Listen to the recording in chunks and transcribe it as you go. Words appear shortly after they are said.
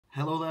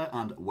Hello there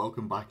and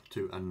welcome back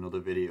to another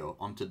video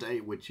on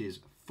today, which is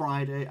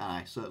Friday, and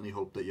I certainly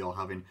hope that you're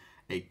having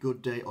a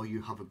good day, or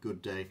you have a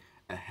good day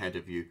ahead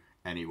of you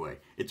anyway.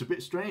 It's a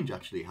bit strange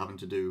actually having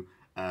to do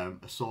a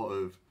sort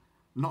of,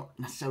 not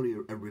necessarily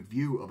a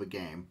review of a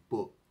game,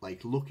 but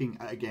like looking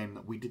at a game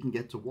that we didn't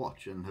get to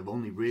watch and have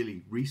only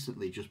really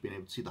recently just been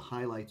able to see the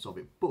highlights of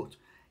it. But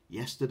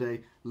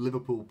yesterday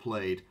Liverpool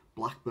played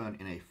Blackburn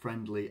in a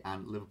friendly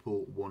and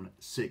Liverpool won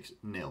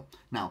 6-0.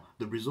 Now,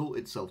 the result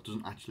itself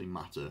doesn't actually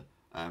matter.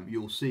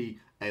 You'll see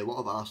a lot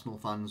of Arsenal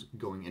fans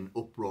going in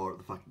uproar at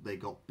the fact that they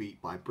got beat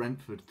by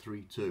Brentford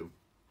 3-2.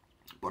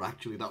 But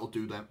actually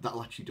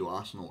that'll actually do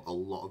Arsenal a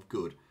lot of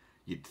good,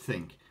 you'd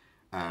think.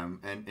 And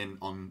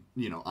on,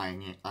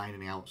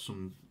 ironing out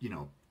some,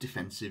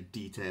 defensive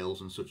details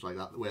and such like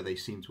that, where they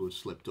seem to have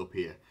slipped up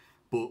here.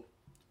 But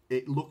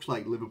it looks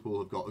like Liverpool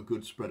have got a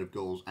good spread of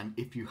goals, and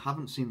if you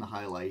haven't seen the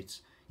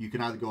highlights, you can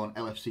either go on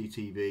LFC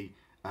TV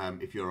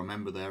if you're a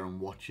member there and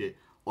watch it,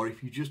 or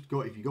if you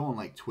go on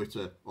like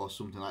Twitter or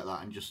something like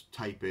that and just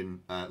type in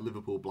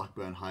Liverpool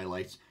Blackburn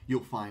highlights, you'll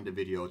find a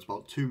video. It's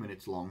about 2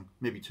 minutes long,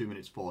 maybe 2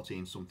 minutes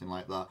 14, something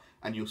like that,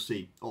 and you'll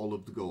see all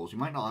of the goals. You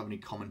might not have any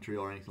commentary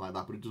or anything like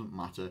that, but it doesn't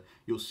matter.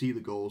 You'll see the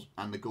goals,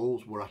 and the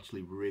goals were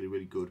actually really,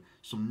 really good.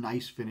 Some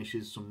nice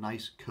finishes, some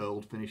nice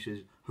curled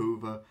finishes.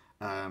 Hoover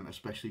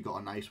especially got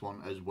a nice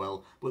one as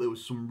well, but there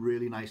was some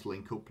really nice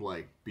link-up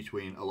play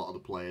between a lot of the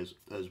players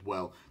as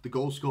well. The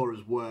goal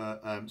scorers were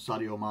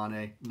Sadio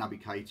Mane, Naby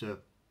Keita,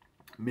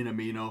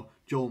 Minamino,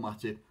 Joel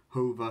Matip,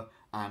 Hoover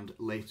and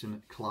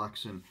Leighton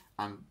Clarkson.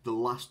 And the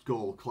last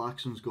goal,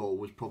 Clarkson's goal,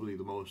 was probably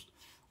the most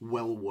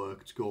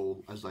well-worked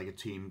goal as like a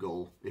team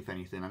goal, if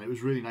anything. And it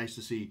was really nice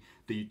to see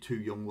the two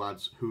young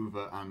lads,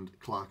 Hoover and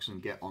Clarkson,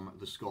 get on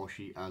the score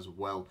sheet as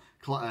well.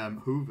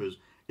 Hoover's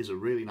is a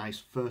really nice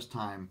first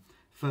time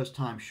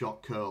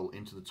shot curl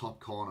into the top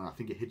corner. I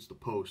think it hits the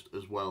post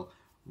as well.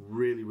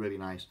 Really, really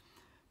nice.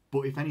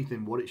 But if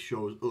anything, what it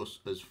shows us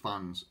as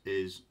fans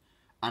is,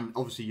 and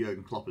obviously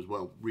Jurgen Klopp as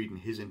well, reading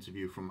his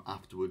interview from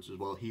afterwards as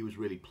well, he was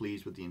really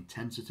pleased with the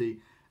intensity,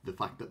 the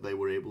fact that they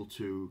were able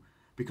to,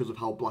 because of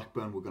how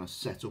Blackburn were going to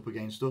set up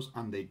against us,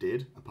 and they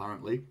did,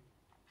 apparently,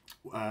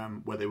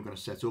 where they were going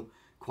to set up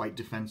quite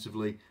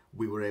defensively,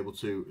 we were able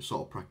to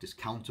sort of practice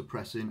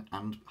counter-pressing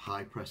and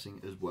high pressing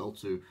as well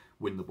to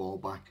win the ball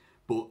back.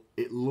 But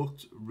it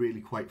looked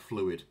really quite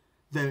fluid.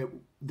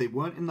 They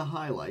weren't in the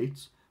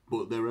highlights,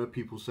 but there are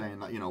people saying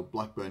that,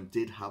 Blackburn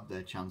did have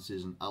their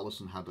chances and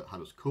Alisson had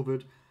us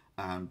covered.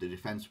 The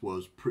defence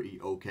was pretty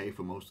okay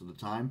for most of the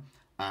time,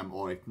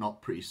 or if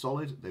not pretty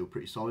solid, they were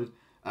pretty solid.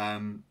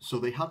 So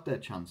they had their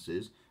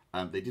chances.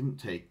 They didn't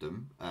take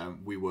them.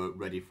 We were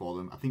ready for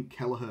them. I think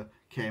Kelleher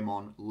came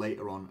on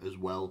later on as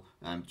well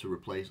to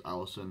replace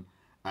Alisson.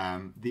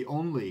 The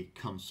only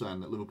concern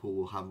that Liverpool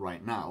will have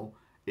right now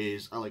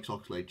is Alex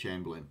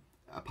Oxlade-Chamberlain.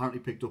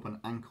 Apparently picked up an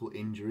ankle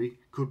injury.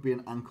 Could be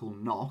an ankle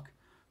knock.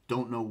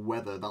 Don't know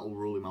whether that will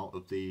rule him out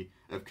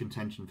of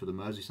contention for the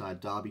Merseyside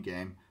Derby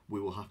game.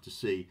 We will have to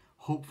see.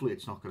 Hopefully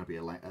it's not going to be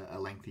a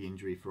lengthy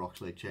injury for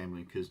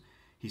Oxlade-Chamberlain, because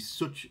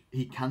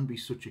he can be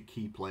such a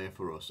key player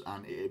for us,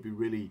 and it'd be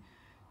really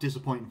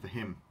disappointing for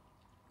him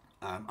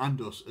and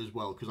us as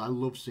well, because I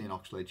love seeing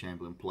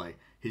Oxlade-Chamberlain play.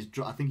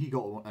 I think he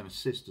got an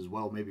assist as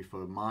well, maybe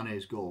for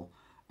Mane's goal.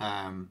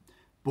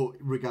 But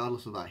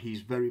regardless of that, he's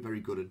very, very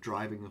good at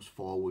driving us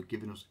forward,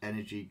 giving us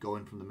energy,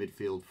 going from the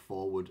midfield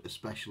forward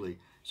especially.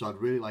 So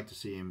I'd really like to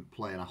see him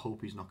play, and I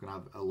hope he's not going to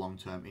have a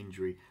long-term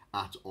injury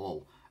at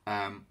all.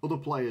 Other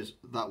players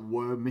that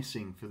were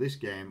missing for this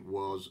game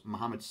was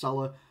Mohamed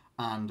Salah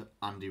and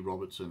Andy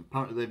Robertson.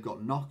 Apparently they've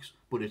got knocks,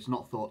 but it's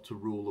not thought to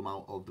rule them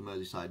out of the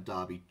Merseyside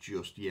Derby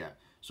just yet.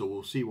 So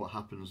we'll see what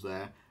happens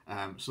there.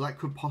 So that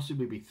could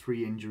possibly be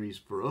 3 injuries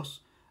for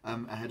us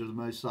ahead of the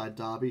Merseyside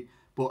Derby.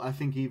 But I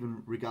think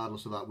even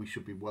regardless of that, we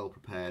should be well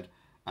prepared.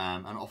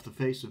 And off the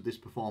face of this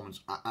performance,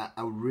 I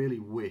really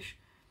wish,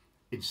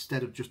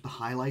 instead of just the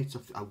highlights,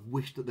 I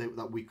wish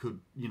that we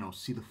could,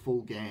 see the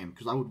full game.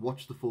 Because I would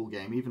watch the full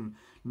game, even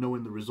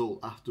knowing the result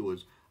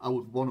afterwards. I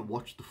would want to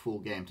watch the full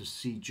game to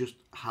see just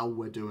how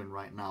we're doing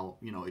right now.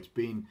 It's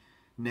been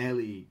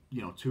nearly,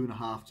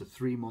 2.5 to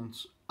 3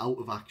 months out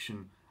of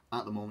action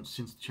at the moment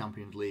since the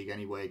Champions League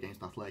anyway,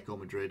 against Atletico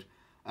Madrid.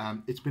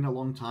 It's been a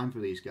long time for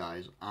these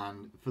guys,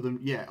 and for them,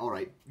 yeah,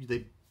 alright,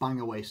 they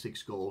bang away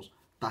 6 goals,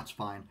 that's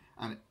fine,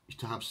 and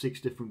to have 6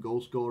 different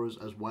goal scorers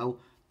as well,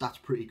 that's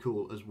pretty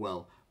cool as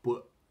well.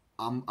 But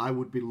I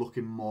would be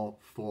looking more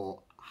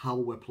for how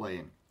we're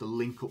playing, the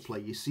link-up play.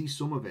 You see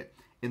some of it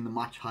in the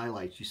match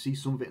highlights, you see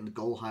some of it in the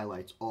goal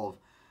highlights of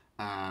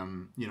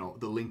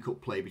the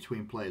link-up play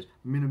between players.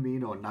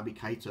 Minamino and Naby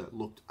Keita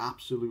looked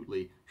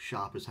absolutely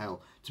sharp as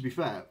hell. To be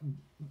fair,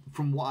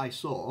 from what I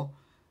saw,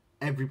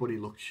 everybody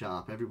looked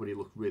sharp. Everybody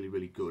looked really,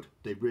 really good.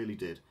 They really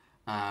did.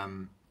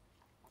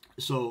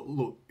 So,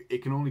 look,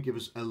 it can only give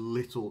us a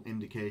little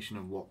indication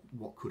of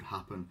what could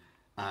happen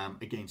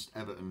against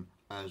Everton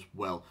as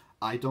well.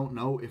 I don't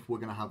know if we're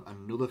going to have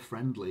another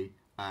friendly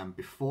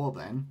before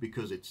then,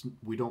 because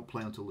we don't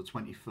play until the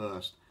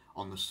 21st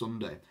on the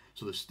Sunday.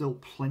 So there's still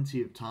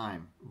plenty of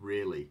time,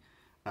 really,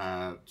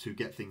 to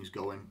get things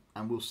going,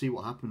 and we'll see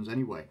what happens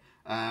anyway.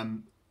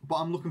 But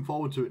I'm looking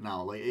forward to it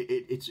now. Like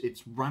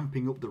it's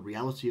ramping up the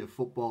reality of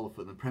football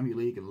for the Premier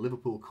League and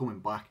Liverpool coming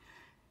back.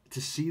 To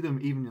see them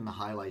even in the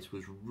highlights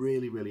was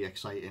really, really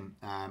exciting.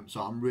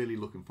 So I'm really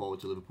looking forward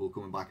to Liverpool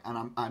coming back,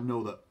 and I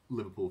know that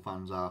Liverpool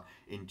fans are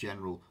in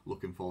general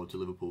looking forward to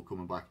Liverpool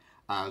coming back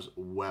as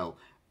well.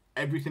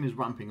 Everything is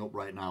ramping up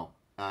right now.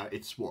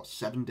 It's what,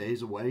 7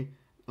 days away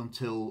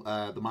until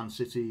the Man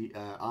City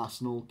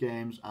Arsenal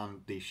games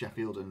and the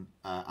Sheffield and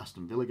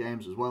Aston Villa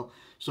games as well.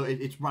 So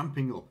it's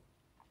ramping up.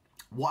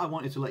 What I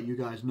wanted to let you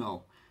guys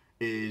know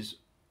is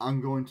I'm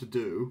going to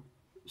do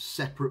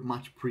separate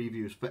match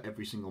previews for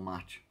every single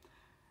match.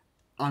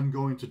 I'm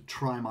going to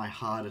try my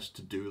hardest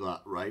to do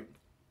that, right?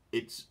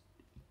 It's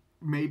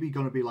maybe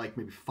going to be like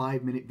maybe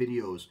 5-minute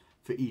videos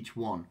for each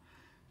one.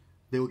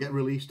 They will get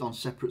released on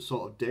separate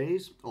sort of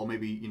days, or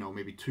maybe, you know,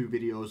 maybe 2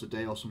 videos a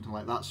day or something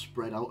like that,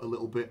 spread out a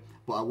little bit.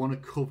 But I want to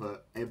cover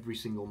every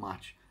single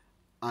match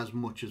as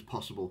much as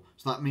possible.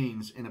 So that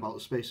means in about the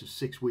space of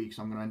 6 weeks,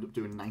 I'm going to end up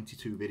doing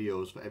 92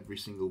 videos for every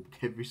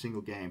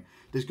single game.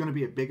 There's going to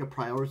be a bigger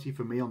priority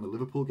for me on the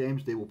Liverpool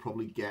games. They will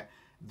probably get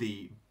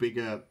the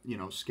bigger, you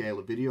know, scale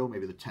of video,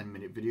 maybe the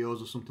 10-minute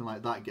videos or something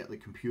like that. Get the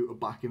computer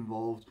back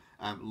involved,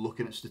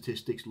 looking at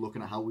statistics,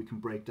 looking at how we can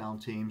break down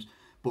teams.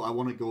 But I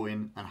want to go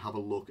in and have a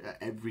look at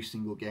every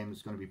single game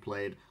that's going to be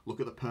played, look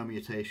at the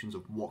permutations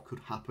of what could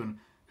happen,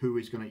 who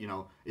is going to, you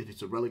know, if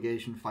it's a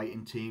relegation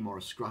fighting team or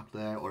a scrap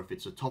there, or if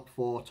it's a top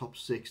 4, top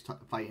 6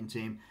 fighting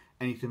team,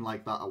 anything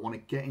like that. I want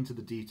to get into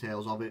the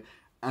details of it,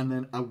 and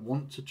then I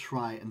want to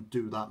try and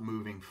do that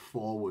moving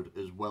forward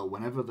as well.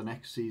 Whenever the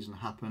next season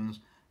happens,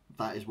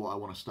 that is what I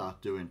want to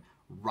start doing,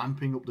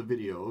 ramping up the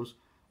videos,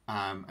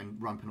 and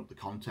ramping up the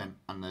content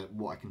and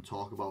what I can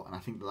talk about. And I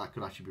think that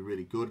could actually be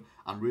really good.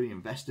 I'm really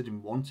invested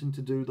in wanting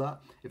to do that.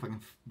 If I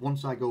can,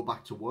 once I go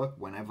back to work,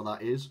 whenever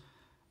that is,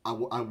 I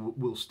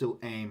will still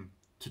aim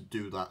to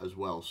do that as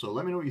well. So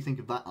let me know what you think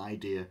of that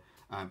idea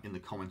in the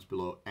comments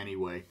below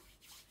anyway.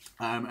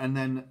 And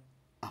then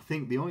I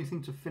think the only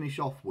thing to finish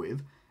off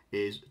with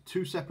is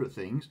 2 separate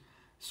things.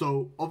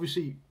 So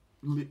obviously,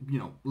 you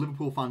know,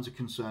 Liverpool fans are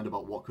concerned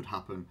about what could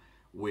happen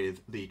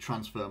with the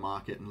transfer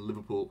market, and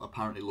Liverpool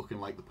apparently looking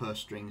like the purse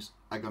strings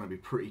are going to be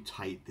pretty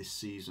tight this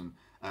season,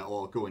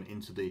 or going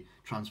into the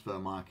transfer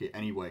market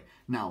anyway.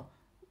 Now,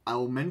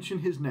 I'll mention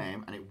his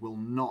name, and it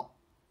won't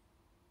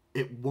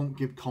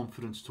give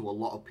confidence to a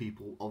lot of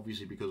people,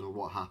 obviously because of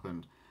what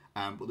happened.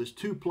 But there's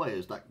 2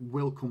 players that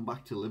will come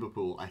back to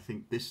Liverpool, I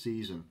think, this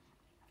season,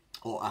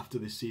 or after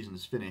this season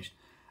is finished,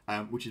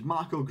 which is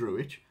Marco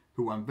Grujic,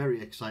 who I'm very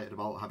excited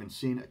about, having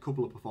seen a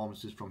couple of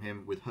performances from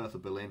him with Hertha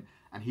Berlin,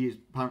 and he has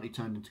apparently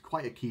turned into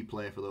quite a key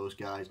player for those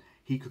guys.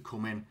 He could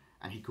come in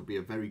and he could be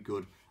a very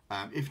good,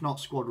 if not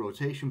squad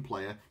rotation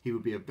player, he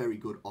would be a very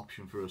good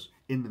option for us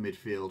in the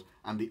midfield.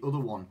 And the other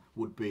one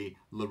would be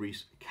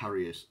Loris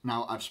Karius.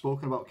 Now, I've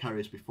spoken about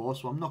Karius before,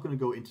 so I'm not going to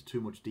go into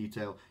too much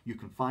detail. You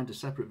can find a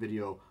separate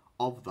video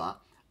of that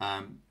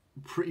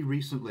pretty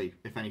recently,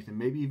 if anything,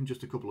 maybe even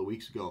just a couple of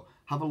weeks ago.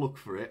 Have a look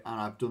for it, and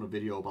I've done a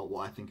video about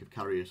what I think of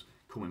Karius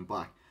coming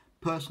back.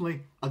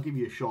 Personally, I'll give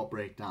you a short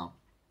breakdown.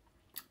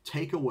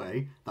 Take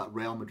away that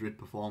Real Madrid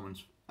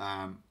performance,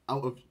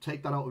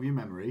 take that out of your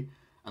memory,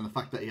 and the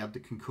fact that he had the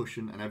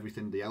concussion and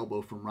everything, the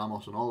elbow from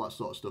Ramos and all that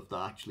sort of stuff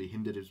that actually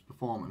hindered his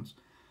performance.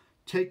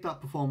 Take that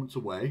performance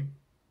away,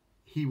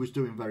 he was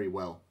doing very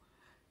well.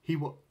 He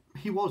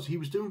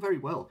was doing very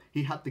well.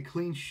 He had the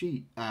clean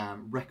sheet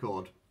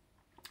record.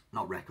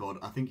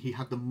 I think he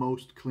had the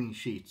most clean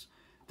sheets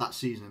that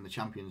season in the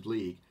Champions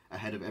League,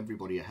 ahead of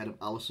everybody, ahead of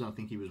Alisson. I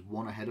think he was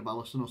 1 ahead of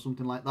Alisson or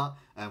something like that,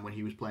 when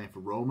he was playing for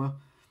Roma.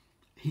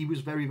 He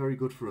was very, very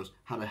good for us.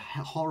 Had a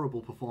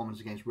horrible performance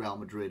against Real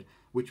Madrid,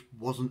 which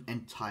wasn't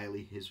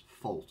entirely his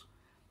fault.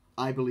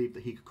 I believe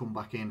that he could come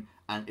back in,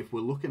 and if we're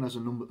looking as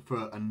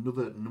for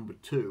another number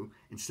 2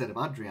 instead of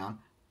Adrian,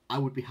 I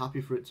would be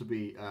happy for it to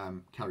be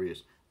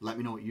Karius. Let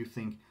me know what you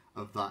think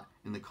of that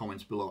in the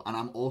comments below. And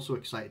I'm also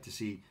excited to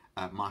see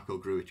Marco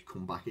Grujic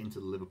come back into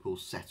the Liverpool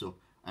setup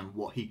and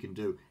what he can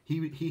do.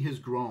 He has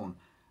grown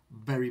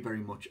very, very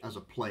much as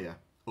a player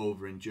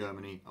over in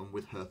Germany and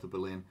with Hertha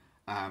Berlin.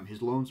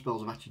 His loan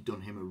spells have actually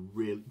done him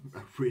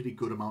a really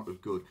good amount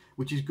of good,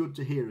 which is good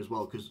to hear as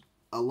well, because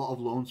a lot of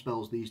loan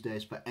spells these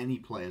days for any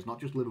players, not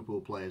just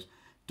Liverpool players,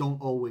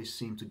 don't always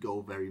seem to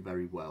go very,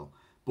 very well.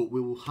 But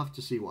we will have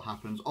to see what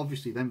happens.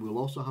 Obviously, then we'll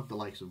also have the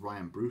likes of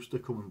Ryan Brewster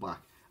coming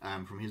back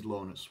from his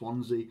loan at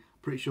Swansea.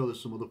 Pretty sure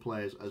there's some other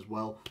players as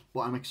well.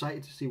 But I'm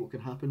excited to see what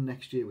can happen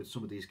next year with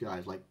some of these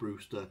guys like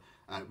Brewster,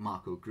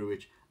 Marco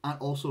Grujic, and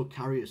also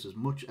Karius. As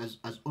much as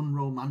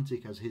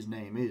unromantic as his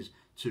name is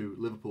to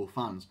Liverpool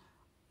fans,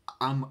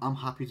 I'm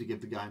happy to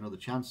give the guy another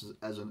chance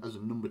as a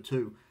number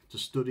 2 to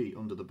study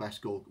under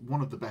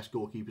one of the best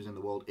goalkeepers in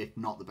the world, if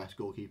not the best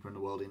goalkeeper in the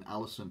world, in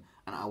Alisson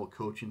and our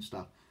coaching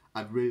staff.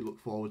 I'd really look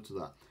forward to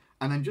that.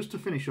 And then just to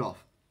finish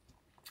off,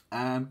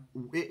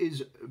 it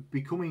is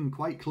becoming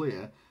quite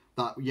clear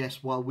that, yes,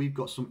 while we've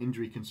got some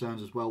injury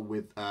concerns as well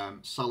with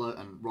Salah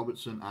and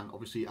Robertson and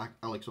obviously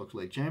Alex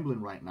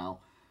Oxlade-Chamberlain right now,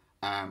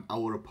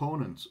 our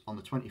opponents on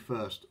the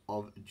 21st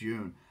of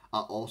June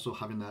are also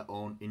having their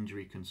own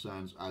injury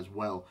concerns as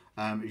well.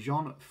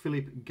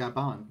 Jean-Philippe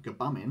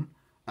Gabamin,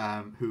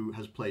 who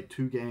has played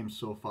 2 games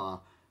so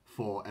far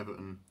for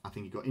Everton, I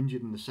think he got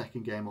injured in the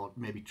second game or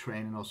maybe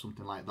training or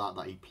something like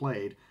that he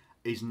played,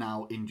 is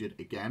now injured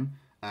again.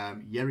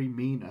 Yerry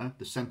Mina,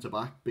 the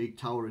centre-back, big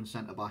towering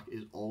centre-back,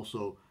 is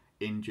also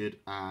injured.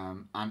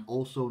 And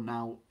also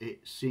now it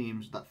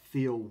seems that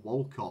Theo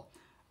Walcott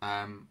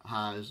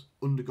has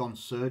undergone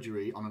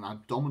surgery on an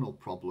abdominal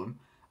problem,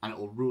 and it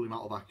will rule him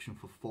out of action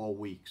for 4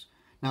 weeks.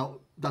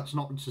 Now, that's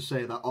not to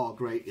say that, oh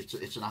great,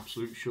 it's an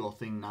absolute sure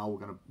thing now,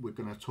 we're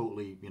gonna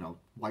totally, you know,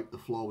 wipe the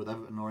floor with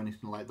Everton or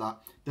anything like that.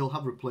 They'll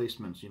have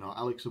replacements, you know.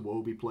 Alex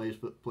Iwobi plays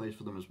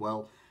for them as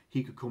well.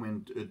 He could come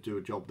in and do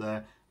a job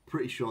there.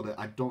 Pretty sure that,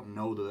 I don't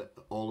know that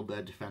all of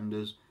their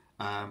defenders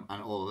and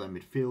all of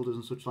their midfielders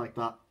and such like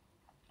that,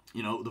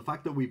 you know, the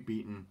fact that we've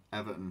beaten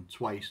Everton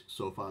twice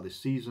so far this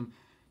season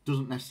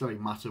doesn't necessarily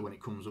matter when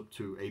it comes up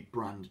to a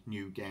brand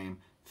new game,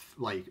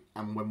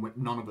 and when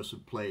none of us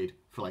have played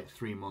for like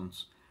 3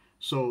 months.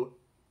 So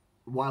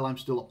while I'm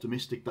still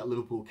optimistic that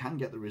Liverpool can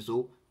get the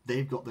result,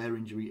 they've got their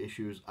injury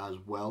issues as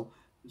well.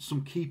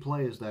 Some key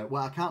players there.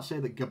 Well, I can't say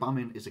that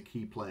Gabamin is a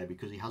key player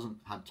because he hasn't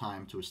had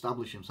time to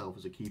establish himself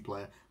as a key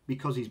player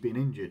because he's been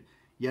injured.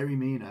 Yerry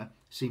Mina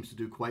seems to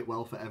do quite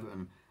well for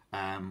Everton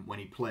when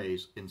he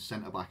plays in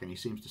centre-back, and he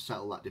seems to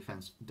settle that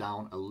defence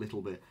down a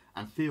little bit.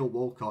 And Theo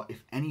Walcott,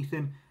 if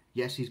anything,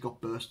 yes, he's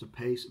got bursts of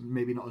pace,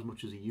 maybe not as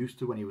much as he used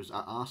to when he was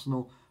at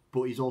Arsenal,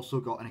 but he's also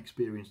got an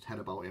experienced head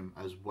about him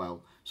as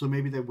well. So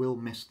maybe they will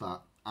miss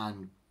that,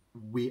 and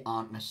we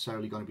aren't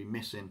necessarily going to be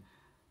missing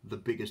the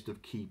biggest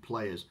of key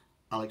players.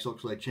 Alex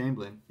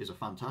Oxlade-Chamberlain is a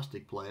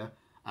fantastic player.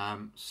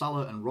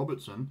 Salah and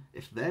Robertson,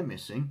 if they're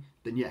missing,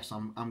 then yes,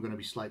 I'm going to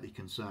be slightly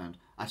concerned.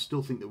 I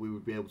still think that we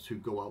would be able to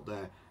go out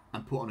there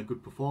and put on a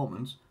good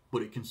performance,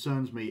 but it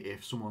concerns me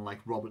if someone like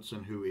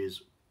Robertson, who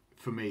is,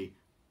 for me,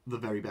 the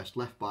very best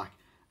left-back,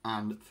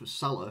 and for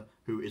Salah,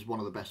 who is one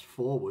of the best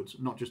forwards,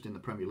 not just in the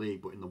Premier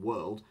League, but in the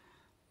world,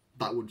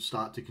 that would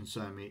start to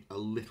concern me a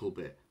little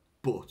bit.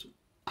 But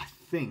I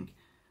think,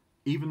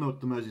 even though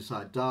the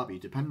Merseyside Derby,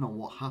 depending on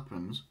what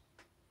happens,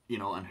 you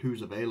know, and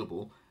who's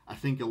available, I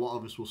think a lot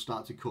of us will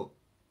start to cut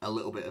a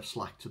little bit of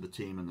slack to the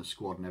team and the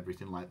squad and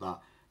everything like that,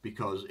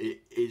 because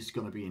it is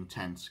going to be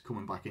intense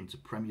coming back into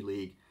Premier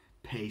League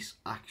pace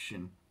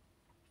action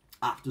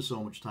after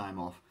so much time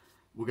off.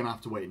 We're going to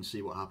have to wait and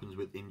see what happens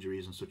with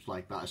injuries and such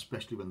like that,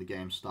 especially when the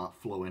games start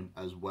flowing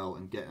as well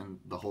and getting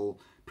the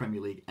whole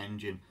Premier League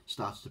engine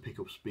starts to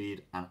pick up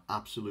speed and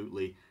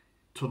absolutely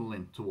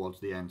tunneling towards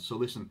the end. So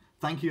listen,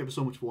 thank you ever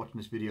so much for watching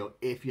this video.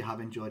 If you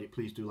have enjoyed it,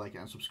 please do like it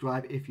and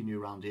subscribe. If you're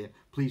new around here,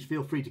 please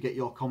feel free to get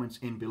your comments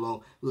in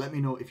below. Let me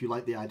know if you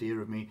like the idea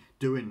of me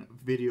doing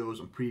videos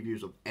and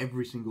previews of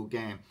every single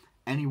game.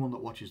 Anyone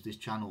that watches this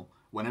channel,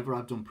 whenever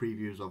I've done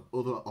previews of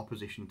other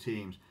opposition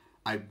teams,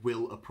 I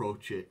will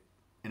approach it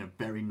in a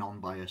very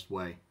non-biased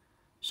way.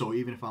 So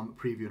even if I'm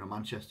previewing a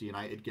Manchester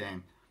United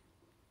game,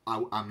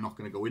 I'm not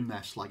going to go in there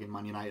slagging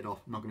Man United off.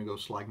 I'm not going to go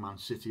slag Man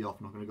City off.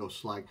 I'm not going to go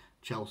slag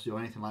Chelsea or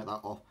anything like that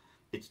off.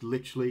 It's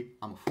literally,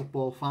 I'm a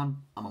football fan,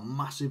 I'm a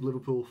massive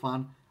Liverpool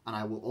fan, and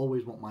I will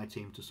always want my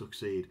team to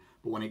succeed.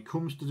 But when it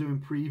comes to doing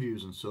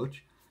previews and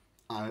such,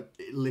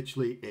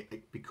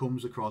 it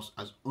becomes across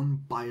as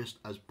unbiased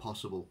as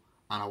possible.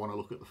 And I want to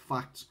look at the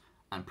facts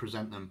and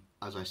present them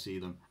as I see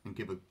them and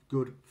give a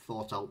good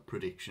thought out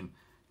prediction.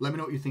 Let me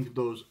know what you think of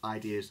those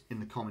ideas in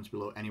the comments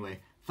below anyway.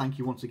 Thank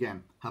you once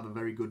again. Have a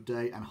very good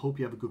day and hope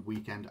you have a good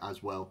weekend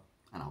as well.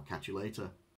 And I'll catch you later.